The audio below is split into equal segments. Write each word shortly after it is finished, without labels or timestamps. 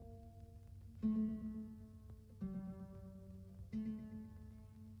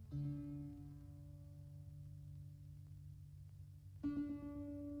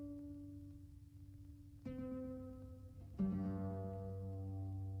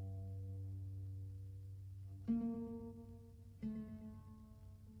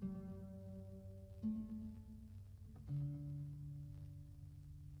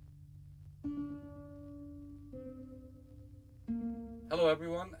Hello,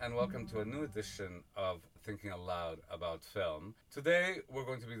 everyone, and welcome to a new edition of Thinking Aloud about film. Today, we're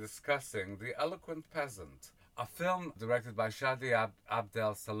going to be discussing The Eloquent Peasant, a film directed by Shadi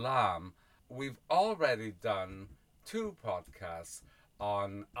Abdel Salam. We've already done two podcasts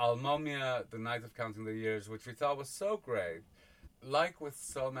on Al-Momia, The Night of Counting the Years, which we thought was so great. Like with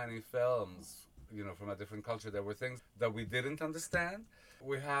so many films, from a different culture, there were things that we didn't understand.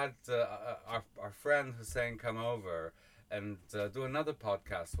 We had our friend Hussein come over and do another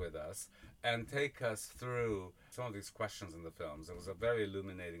podcast with us and take us through some of these questions in the films. It was a very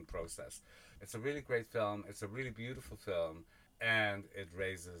illuminating process. It's a really great film. It's a really beautiful film, and it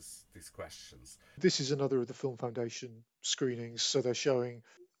raises these questions. This is another of the Film Foundation screenings, so they're showing,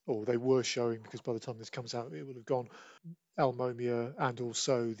 or they were showing, because by the time this comes out, it will have gone, El Momia and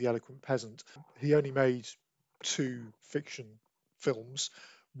also The Eloquent Peasant. He only made two fiction films.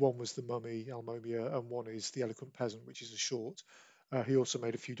 One was The Mummy, El Momia, and one is The Eloquent Peasant, which is a short. He also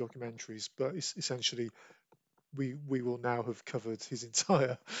made a few documentaries, but essentially we will now have covered his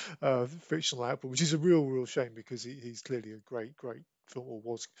entire fictional output, which is a real shame because he's clearly a great film, or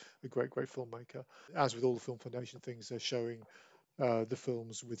was a great filmmaker. As with all the Film Foundation things, they're showing the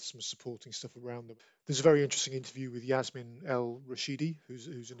films with some supporting stuff around them. There's a very interesting interview with Yasmin El Rashidi,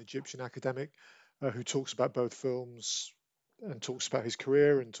 who's an Egyptian academic, who talks about both films and talks about his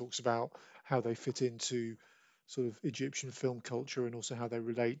career and talks about how they fit into sort of Egyptian film culture and also how they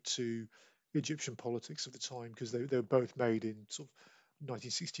relate to Egyptian politics of the time, because they were both made in sort of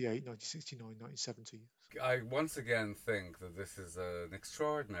 1968, 1969, 1970. I once again think that this is an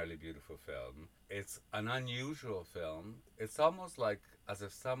extraordinarily beautiful film. It's an unusual film. It's almost like as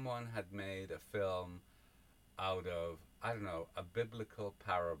if someone had made a film out of, I don't know, a biblical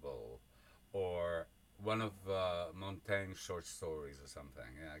parable or one of Montaigne's short stories or something.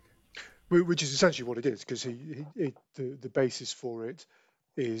 Yeah. Which is essentially what it is, because the basis for it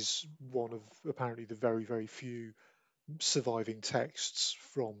is one of apparently the very few surviving texts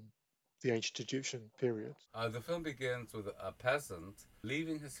from the ancient Egyptian period. The film begins with a peasant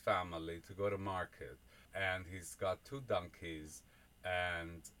leaving his family to go to market, and he's got two donkeys,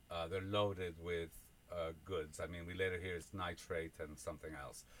 and they're loaded with goods. I mean, we later hear it's nitrate and something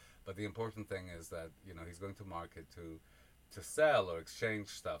else, but the important thing is that he's going to market to sell or exchange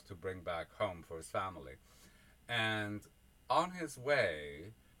stuff to bring back home for his family, and on his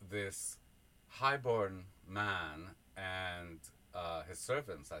way, this highborn man and his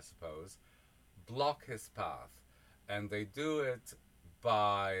servants, I suppose, block his path, and they do it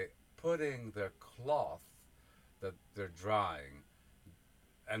by putting their cloth that they're drying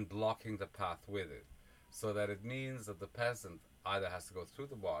and blocking the path with it, so that it means that the peasant either has to go through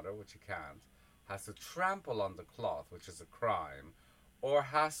the water, which he can't, has to trample on the cloth, which is a crime, or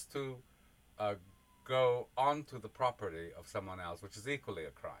has to uh, go onto the property of someone else, which is equally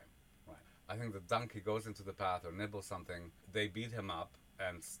a crime. Right. I think the donkey goes into the path or nibbles something. They beat him up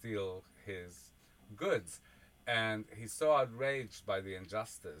and steal his goods. And he's so outraged by the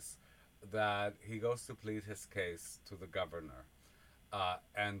injustice that he goes to plead his case to the governor.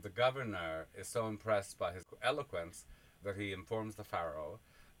 And the governor is so impressed by his eloquence that he informs the pharaoh,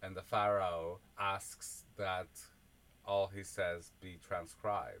 and the pharaoh asks that all he says be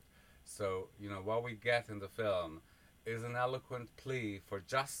transcribed. So, what we get in the film is an eloquent plea for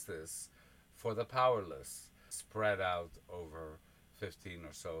justice for the powerless, spread out over 15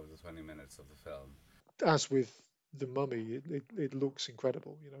 or so of the 20 minutes of the film. As with the Mummy, it looks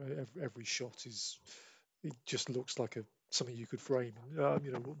incredible. Every shot is, it just looks like something you could frame.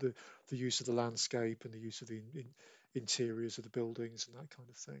 The use of the landscape and the use of the interiors of the buildings and that kind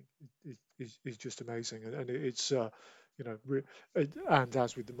of thing is just amazing. And it's and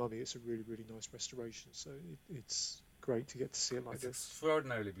as with the Mummy, it's a really nice restoration. So it's great to get to see it like It's this.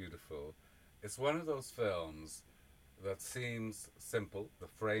 extraordinarily beautiful. It's one of those films that seems simple. The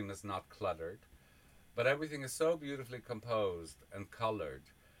frame is not cluttered, but everything is so beautifully composed and colored.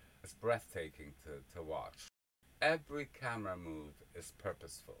 It's breathtaking to watch. Every camera move is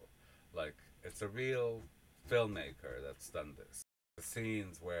purposeful. Like, it's a real filmmaker that's done this. The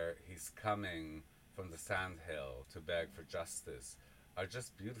scenes where he's coming from the sandhill to beg for justice are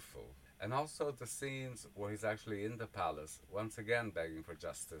just beautiful. And also the scenes where he's actually in the palace, once again begging for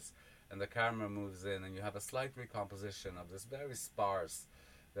justice, and the camera moves in, and you have a slight recomposition of this very sparse.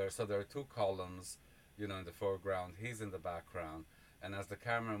 So there are two columns, in the foreground. He's in the background, and as the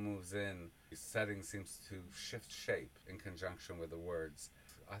camera moves in, the setting seems to shift shape in conjunction with the words.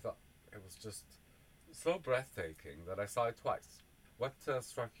 I thought it was just so breathtaking that I saw it twice. What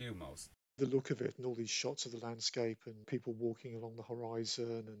struck you most? The look of it and all these shots of the landscape and people walking along the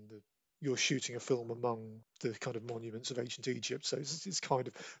horizon, and you're shooting a film among the kind of monuments of ancient Egypt, so it's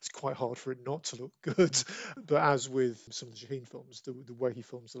quite hard for it not to look good. But as with some of the Shaheen films, the way he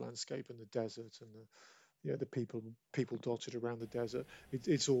films the landscape and the desert and the people dotted around the desert,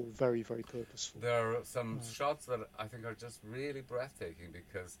 it's all very, very purposeful. There are some shots that I think are just really breathtaking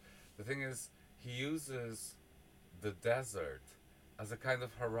because the thing is, he uses the desert as a kind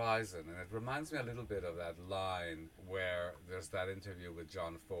of horizon, and it reminds me a little bit of that line where there's that interview with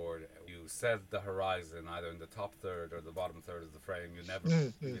John Ford. You set the horizon either in the top third or the bottom third of the frame. You never,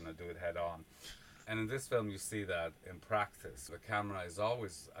 do it head on. And in this film, you see that in practice. The camera is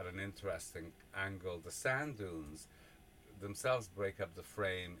always at an interesting angle. The sand dunes themselves break up the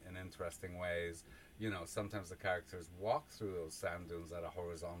frame in interesting ways. Sometimes the characters walk through those sand dunes at a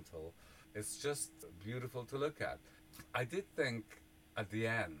horizontal. It's just beautiful to look at. I did think at the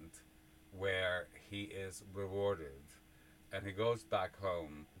end where he is rewarded and he goes back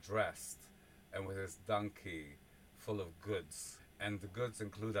home dressed and with his donkey full of goods, and the goods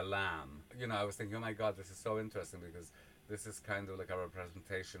include a lamb. I was thinking, oh my God, this is so interesting because this is kind of like a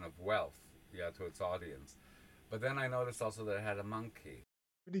representation of wealth, to its audience. But then I noticed also that it had a monkey.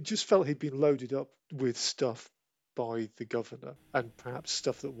 He just felt he'd been loaded up with stuff by the governor, and perhaps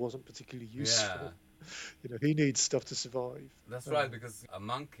stuff that wasn't particularly useful. Yeah. He needs stuff to survive. That's right, because a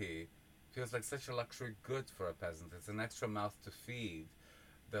monkey feels like such a luxury good for a peasant. It's an extra mouth to feed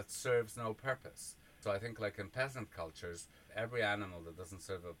that serves no purpose. So I think like in peasant cultures, every animal that doesn't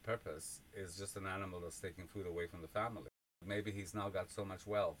serve a purpose is just an animal that's taking food away from the family. Maybe he's now got so much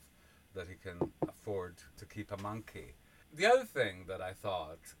wealth that he can afford to keep a monkey. The other thing that I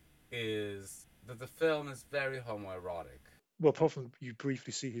thought is that the film is very homoerotic. Well, apart from you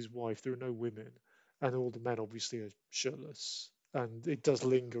briefly see his wife, there are no women, and all the men obviously are shirtless, and it does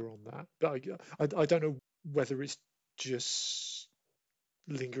linger on that. But I don't know whether it's just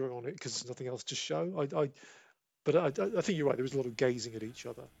lingering on it because there's nothing else to show. But I think you're right. There was a lot of gazing at each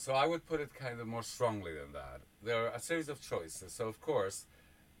other. So I would put it kind of more strongly than that. There are a series of choices. So of course,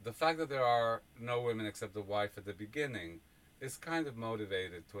 the fact that there are no women except the wife at the beginning is kind of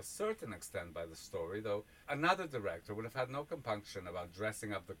motivated to a certain extent by the story, though another director would have had no compunction about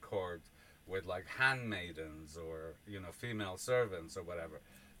dressing up the court with like handmaidens or female servants or whatever.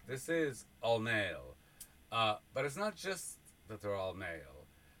 This is all male, but it's not just that they're all male.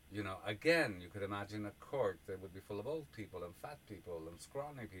 Again, you could imagine a court that would be full of old people and fat people and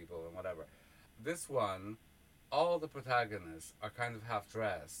scrawny people and whatever. This one, all the protagonists are kind of half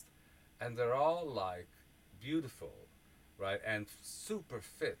dressed, and they're all like beautiful, right, and super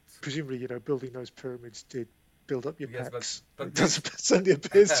fit. Presumably, building those pyramids did build up your pecs. But it certainly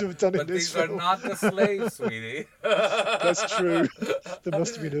appears to have done in this film. But these are not the slaves, sweetie. That's true. There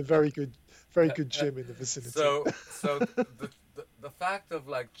must have been a very good gym in the vicinity. So the fact of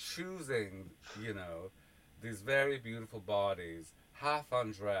like choosing, these very beautiful bodies, half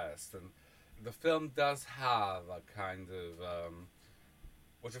undressed, and the film does have a kind of,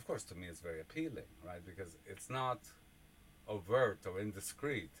 which of course to me is very appealing, right? Because it's not overt or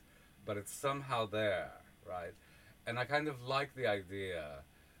indiscreet, but it's somehow there, right? And I kind of like the idea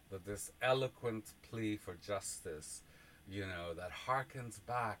that this eloquent plea for justice, that harkens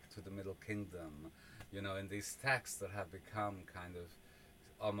back to the Middle Kingdom, in these texts that have become kind of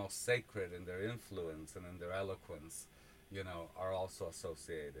almost sacred in their influence and in their eloquence, are also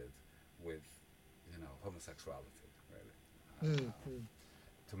associated with, homosexuality, really.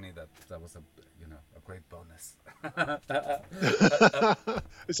 To me, that was a great bonus.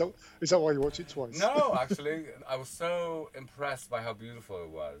 Is that why you watched it twice? No, actually, I was so impressed by how beautiful it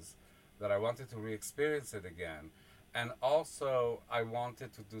was that I wanted to re-experience it again. And also, I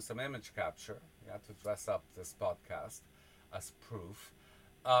wanted to do some image capture, to dress up this podcast as proof.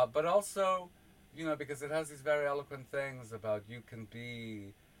 But also, because it has these very eloquent things about you can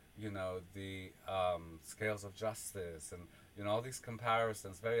be, the scales of justice and, all these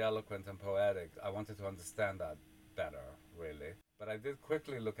comparisons, very eloquent and poetic. I wanted to understand that better, really. But I did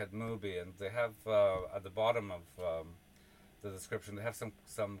quickly look at Mubi, and they have, at the bottom of the description, they have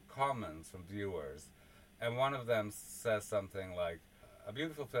some comments from viewers. And one of them says something like, a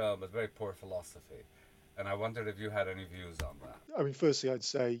beautiful film, but very poor philosophy. And I wondered if you had any views on that. I mean, firstly, I'd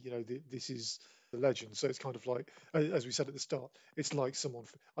say, this is the legend. So it's kind of like, as we said at the start, it's like someone,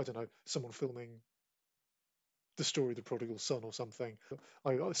 I don't know, someone filming the story of the prodigal son or something.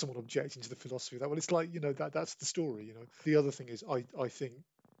 Someone objecting to the philosophy of that. Well, it's like, that's the story. The other thing is, I think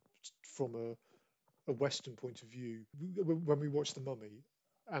from a Western point of view, when we watch The Mummy,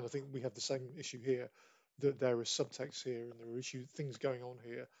 and I think we have the same issue here, that there are subtext here and there are things going on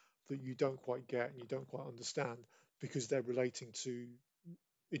here that you don't quite get and you don't quite understand because they're relating to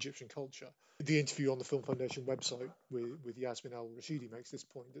Egyptian culture. The interview on the Film Foundation website with Yasmin Al Rashidi makes this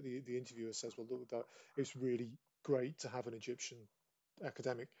point that the interviewer says, well, look, that it's really great to have an Egyptian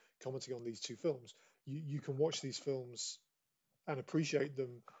academic commenting on these two films. You can watch these films and appreciate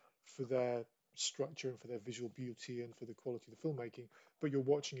them for their structure and for their visual beauty and for the quality of the filmmaking, but you're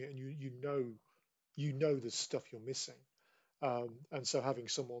watching it and you know the stuff you're missing. And so having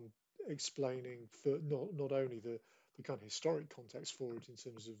someone explaining for not only the kind of historic context for it in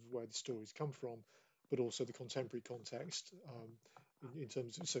terms of where the stories come from, but also the contemporary context. In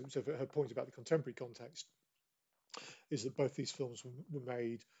terms of, so her point about the contemporary context is that both these films were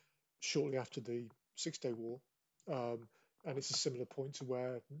made shortly after the Six Day War. And it's a similar point to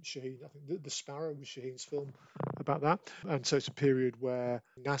where Shaheen, I think the Sparrow was Shaheen's film about that. And so it's a period where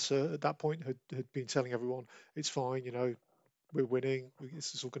NASA at that point had been telling everyone, it's fine, we're winning,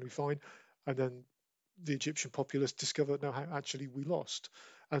 this is all going to be fine. And then the Egyptian populace discovered, no, actually we lost.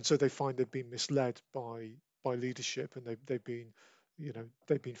 And so they find they've been misled by leadership, and they've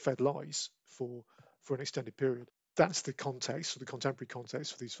been fed lies for an extended period. That's the context, or the contemporary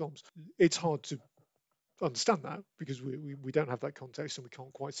context for these films. It's hard to understand that because we don't have that context and we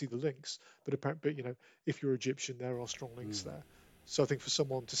can't quite see the links. But apparently, if you're Egyptian, there are strong links there. So I think for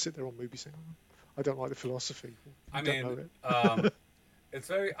someone to sit there on movie saying, I don't like the philosophy, I you don't mean, know it. it's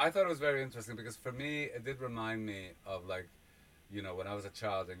very. I thought it was very interesting because for me, it did remind me of like, when I was a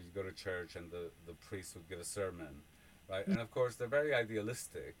child and you go to church and the priest would give a sermon, right? And of course, they're very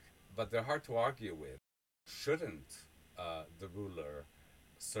idealistic, but they're hard to argue with. Shouldn't the ruler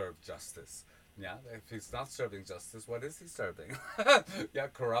serve justice? Yeah, if he's not serving justice, what is he serving? Yeah,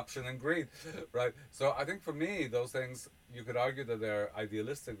 corruption and greed, right? So I think for me, those things, you could argue that they're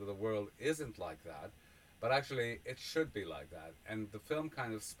idealistic, that the world isn't like that, but actually it should be like that. And the film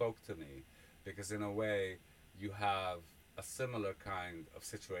kind of spoke to me because, in a way, you have a similar kind of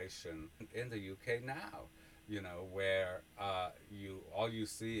situation in the UK now. Where you all you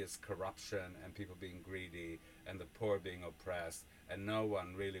see is corruption and people being greedy and the poor being oppressed and no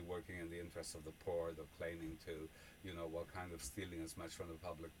one really working in the interests of the poor. They're claiming to, kind of stealing as much from the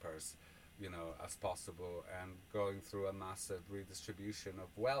public purse, as possible and going through a massive redistribution of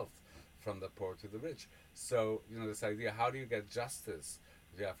wealth from the poor to the rich. So, this idea, how do you get justice,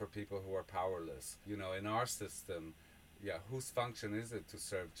 yeah, for people who are powerless? In our system, yeah, whose function is it to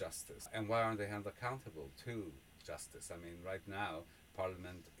serve justice? And why aren't they held accountable to justice? I mean, right now,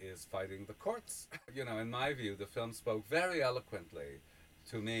 Parliament is fighting the courts. In my view, the film spoke very eloquently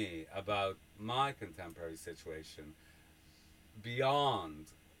to me about my contemporary situation beyond,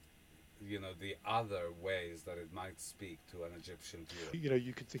 the other ways that it might speak to an Egyptian viewer.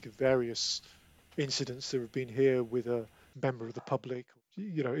 You can think of various incidents that have been here with a member of the public,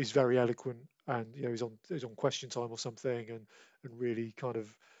 is very eloquent and, he's on Question Time or something and really kind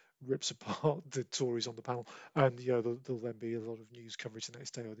of rips apart the Tories on the panel. And, there'll then be a lot of news coverage the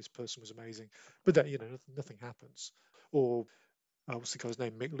next day. Oh, this person was amazing. But then, nothing happens. Or what's the guy's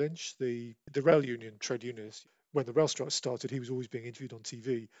name? Mick Lynch, the rail union, trade unionist. When the rail strike started, he was always being interviewed on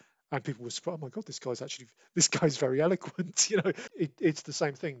TV, and people were surprised. Oh my God, this guy's very eloquent. It's the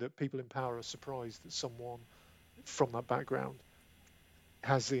same thing that people in power are surprised that someone from that background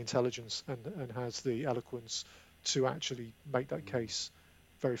has the intelligence and has the eloquence to actually make that case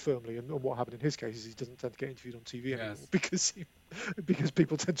very firmly. And what happened in his case is he doesn't tend to get interviewed on TV anymore Yes. because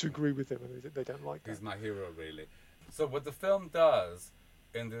people tend to agree with him and they don't like that. He's my hero, really. So what the film does,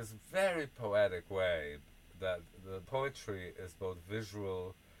 in this very poetic way, that the poetry is both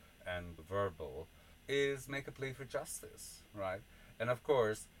visual and verbal, is make a plea for justice, right? And of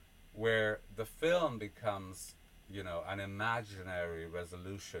course, where the film becomes, an imaginary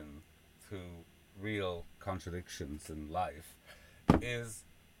resolution to real contradictions in life, is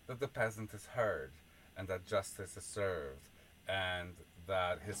that the peasant is heard and that justice is served and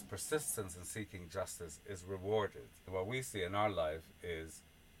that his persistence in seeking justice is rewarded. What we see in our life is,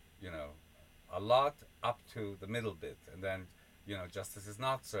 a lot up to the middle bit, and then, justice is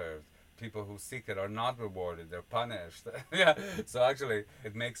not served. People who seek it are not rewarded, they're punished. Yeah. So actually,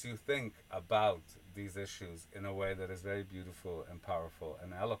 it makes you think about these issues in a way that is very beautiful and powerful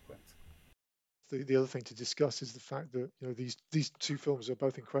and eloquent. the other thing to discuss is the fact that these two films are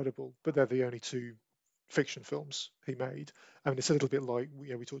both incredible, but they're the only two fiction films he made. I mean, it's a little bit like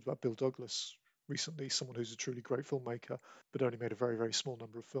we talked about Bill Douglas recently, someone who's a truly great filmmaker, but only made a very very small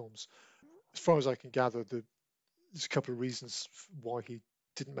number of films. As far as I can gather, there's a couple of reasons why he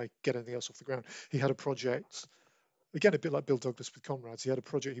didn't get anything else off the ground. He had a project, again, a bit like Bill Douglas with Comrades. He had a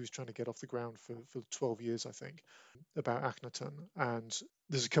project he was trying to get off the ground for 12 years, I think, about Akhenaten. And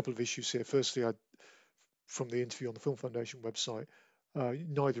there's a couple of issues here. Firstly, from the interview on the Film Foundation website,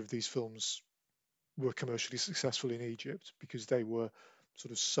 neither of these films were commercially successful in Egypt because they were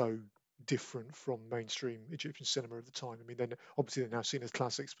sort of so different from mainstream Egyptian cinema at the time. I mean, obviously they're now seen as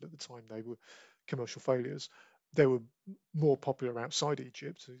classics, but at the time they were commercial failures. They were more popular outside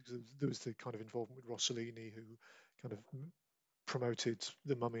Egypt. There was the kind of involvement with Rossellini, who kind of promoted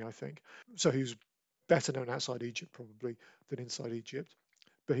The Mummy, I think. So he was better known outside Egypt probably than inside Egypt,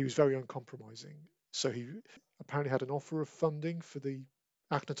 but he was very uncompromising. So he apparently had an offer of funding for the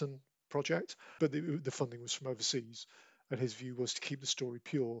Akhenaten project, but the funding was from overseas, and his view was to keep the story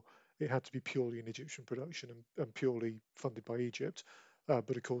pure. It had to be purely an Egyptian production and purely funded by Egypt.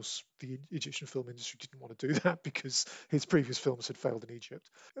 But of course, the Egyptian film industry didn't want to do that because his previous films had failed in Egypt.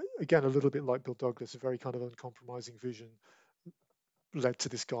 Again, a little bit like Bill Douglas, a very kind of uncompromising vision led to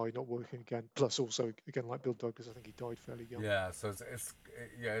this guy not working again. Plus, also again, like Bill Douglas, I think he died fairly young. Yeah, so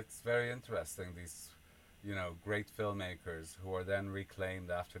it's very interesting, these great filmmakers who are then reclaimed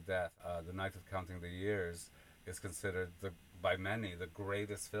after death. The Night of Counting the Years is considered by many the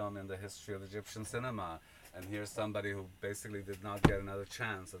greatest film in the history of Egyptian cinema, and here's somebody who basically did not get another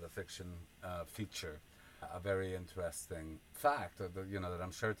chance at a fiction feature. A very interesting fact that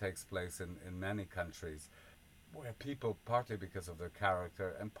I'm sure takes place in many countries, where people, partly because of their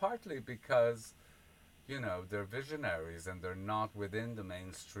character and partly because they're visionaries and they're not within the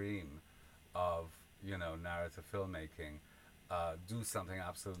mainstream of narrative filmmaking, do something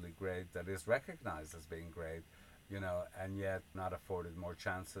absolutely great that is recognized as being great, and yet not afforded more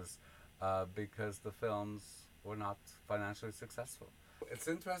chances because the films were not financially successful. It's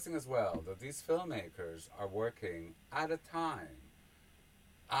interesting as well that these filmmakers are working at a time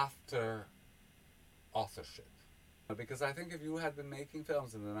after authorship. Because I think if you had been making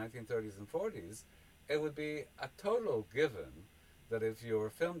films in the 1930s and 40s, it would be a total given that if your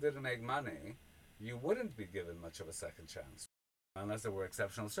film didn't make money, you wouldn't be given much of a second chance. Unless there were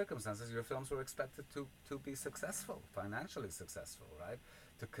exceptional circumstances, your films were expected to be successful, financially successful, right?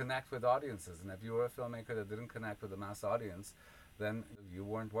 To connect with audiences. And if you were a filmmaker that didn't connect with the mass audience, then you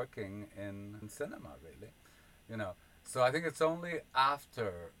weren't working in cinema, really. So I think it's only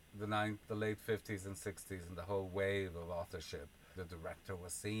after the late 50s and 60s and the whole wave of authorship, the director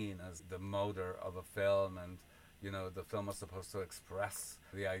was seen as the motor of a film, and the film was supposed to express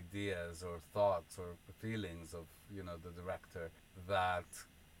the ideas or thoughts or feelings of the director, that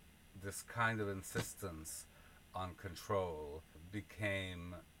this kind of insistence on control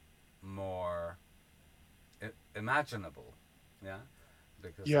became more imaginable. Yeah,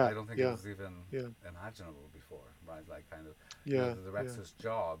 because I don't think it was even imaginable before, right? Like kind of the director's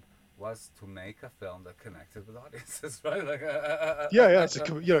job was to make a film that connected with audiences, right? Like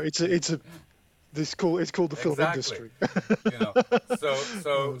it's called the film industry.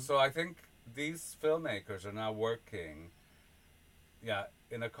 So I think these filmmakers are now working,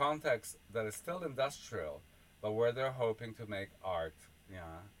 in a context that is still industrial, but where they're hoping to make art,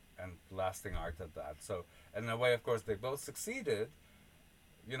 and lasting art at that. So in a way, of course, they both succeeded,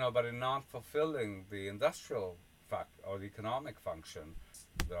 but in not fulfilling the industrial or the economic function,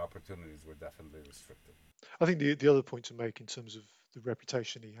 their opportunities were definitely restricted. I think the other point to make in terms of the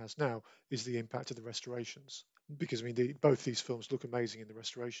reputation he has now is the impact of the restorations. Because I mean, both these films look amazing in the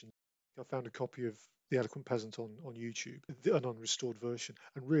restoration. I found a copy of The Eloquent Peasant on YouTube, an unrestored version,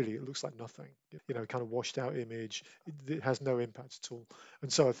 and really it looks like nothing. Kind of washed out image. It has no impact at all.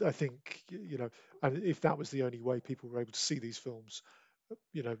 And so I think and if that was the only way people were able to see these films,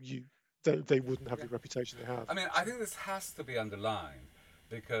 they wouldn't have the reputation they have. I mean, I think this has to be underlined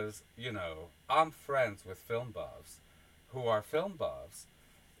because I'm friends with film buffs who are film buffs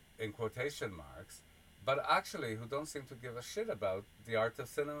in quotation marks, but actually who don't seem to give a shit about the art of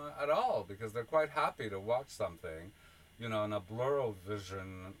cinema at all, because they're quite happy to watch something, in a blurred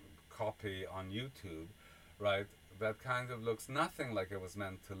vision copy on YouTube, right, that kind of looks nothing like it was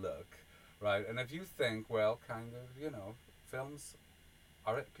meant to look, right? And if you think, well, kind of, films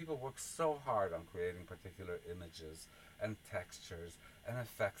people work so hard on creating particular images and textures and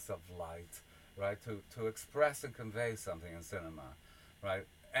effects of light, right, to express and convey something in cinema, right?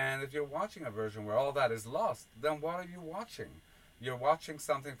 And if you're watching a version where all that is lost, then what are you watching? You're watching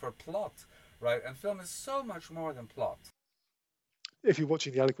something for plot, right? And film is so much more than plot. If you're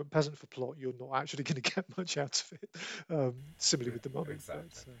watching The Eloquent Peasant for plot, you're not actually going to get much out of it. Similarly with The Mummy.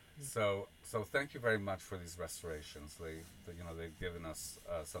 Exactly. Yeah. So thank you very much for these restorations. They've given us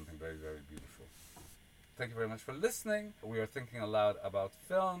something very, very beautiful. Thank you very much for listening. We are thinking aloud about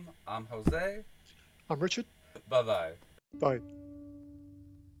film. I'm Jose. I'm Richard. Bye bye. Bye.